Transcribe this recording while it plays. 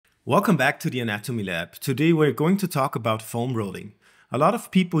Welcome back to the Anatomy Lab. Today we're going to talk about foam rolling. A lot of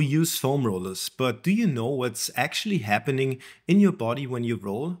people use foam rollers, but do you know what's actually happening in your body when you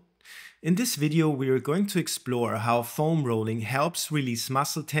roll? In this video we are going to explore how foam rolling helps release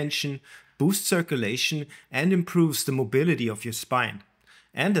muscle tension, boosts circulation, and improves the mobility of your spine.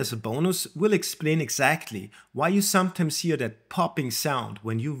 And as a bonus, we'll explain exactly why you sometimes hear that popping sound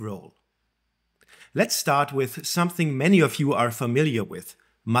when you roll. Let's start with something many of you are familiar with.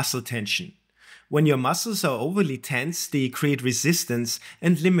 Muscle tension. When your muscles are overly tense, they create resistance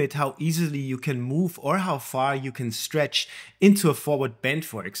and limit how easily you can move or how far you can stretch into a forward bend,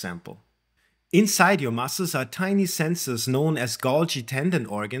 for example. Inside your muscles are tiny sensors known as Golgi tendon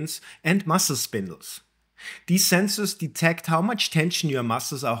organs and muscle spindles. These sensors detect how much tension your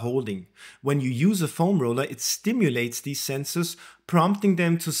muscles are holding. When you use a foam roller, it stimulates these sensors, prompting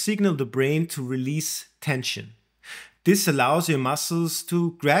them to signal the brain to release tension. This allows your muscles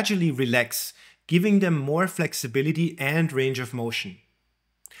to gradually relax, giving them more flexibility and range of motion.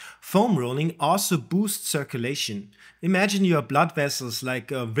 Foam rolling also boosts circulation. Imagine your blood vessels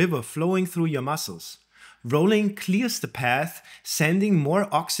like a river flowing through your muscles. Rolling clears the path, sending more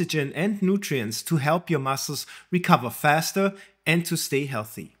oxygen and nutrients to help your muscles recover faster and to stay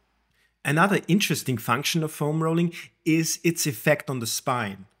healthy. Another interesting function of foam rolling is its effect on the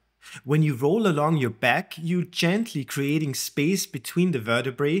spine. When you roll along your back, you're gently creating space between the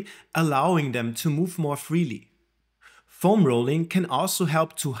vertebrae, allowing them to move more freely. Foam rolling can also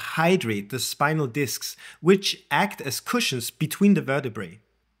help to hydrate the spinal discs, which act as cushions between the vertebrae.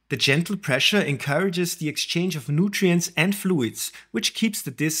 The gentle pressure encourages the exchange of nutrients and fluids, which keeps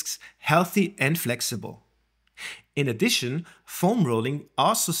the discs healthy and flexible. In addition, foam rolling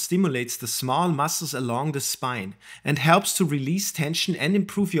also stimulates the small muscles along the spine and helps to release tension and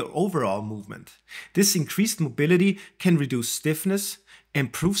improve your overall movement. This increased mobility can reduce stiffness,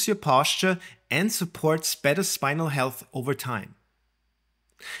 improves your posture, and supports better spinal health over time.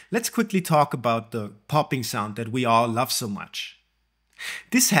 Let's quickly talk about the popping sound that we all love so much.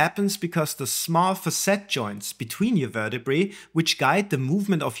 This happens because the small facet joints between your vertebrae, which guide the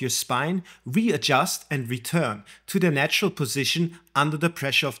movement of your spine, readjust and return to their natural position under the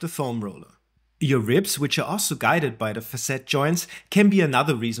pressure of the foam roller. Your ribs, which are also guided by the facet joints, can be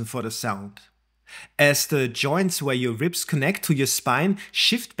another reason for the sound. As the joints where your ribs connect to your spine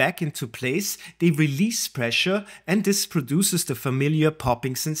shift back into place, they release pressure, and this produces the familiar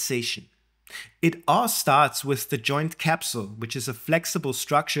popping sensation. It all starts with the joint capsule, which is a flexible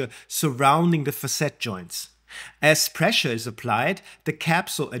structure surrounding the facet joints. As pressure is applied, the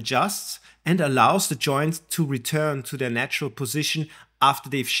capsule adjusts and allows the joints to return to their natural position after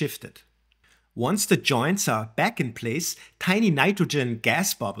they've shifted. Once the joints are back in place, tiny nitrogen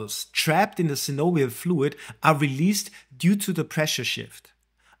gas bubbles trapped in the synovial fluid are released due to the pressure shift.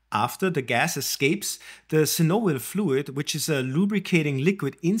 After the gas escapes, the synovial fluid, which is a lubricating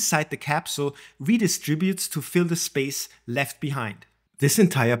liquid inside the capsule, redistributes to fill the space left behind. This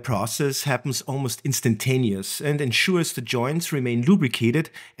entire process happens almost instantaneous and ensures the joints remain lubricated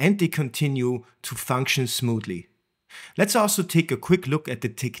and they continue to function smoothly. Let's also take a quick look at the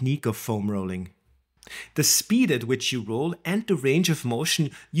technique of foam rolling. The speed at which you roll and the range of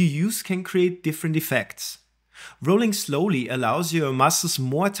motion you use can create different effects. Rolling slowly allows your muscles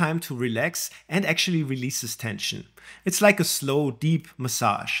more time to relax and actually releases tension. It's like a slow, deep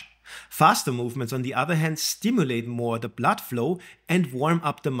massage. Faster movements, on the other hand, stimulate more the blood flow and warm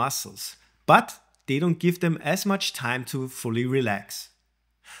up the muscles, but they don't give them as much time to fully relax.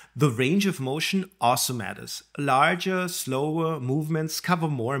 The range of motion also matters. Larger, slower movements cover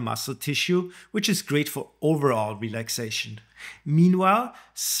more muscle tissue, which is great for overall relaxation. Meanwhile,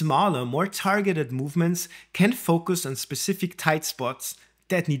 smaller, more targeted movements can focus on specific tight spots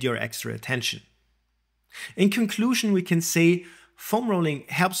that need your extra attention. In conclusion, we can say foam rolling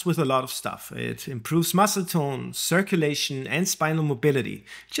helps with a lot of stuff. It improves muscle tone, circulation, and spinal mobility.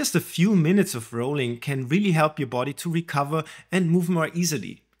 Just a few minutes of rolling can really help your body to recover and move more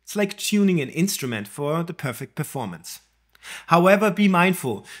easily. It's like tuning an instrument for the perfect performance. However, be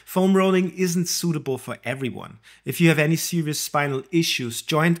mindful, foam rolling isn't suitable for everyone. If you have any serious spinal issues,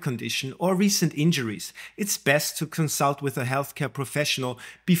 joint condition, or recent injuries, it's best to consult with a healthcare professional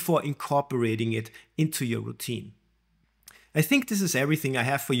before incorporating it into your routine. I think this is everything I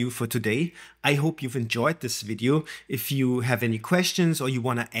have for you for today. I hope you've enjoyed this video. If you have any questions or you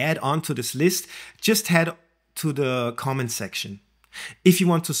want to add on to this list, just head to the comment section. If you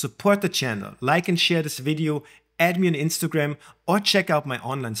want to support the channel, like and share this video, add me on Instagram, or check out my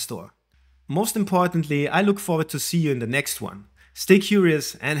online store. Most importantly, I look forward to see you in the next one. Stay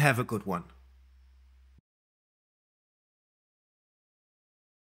curious and have a good one.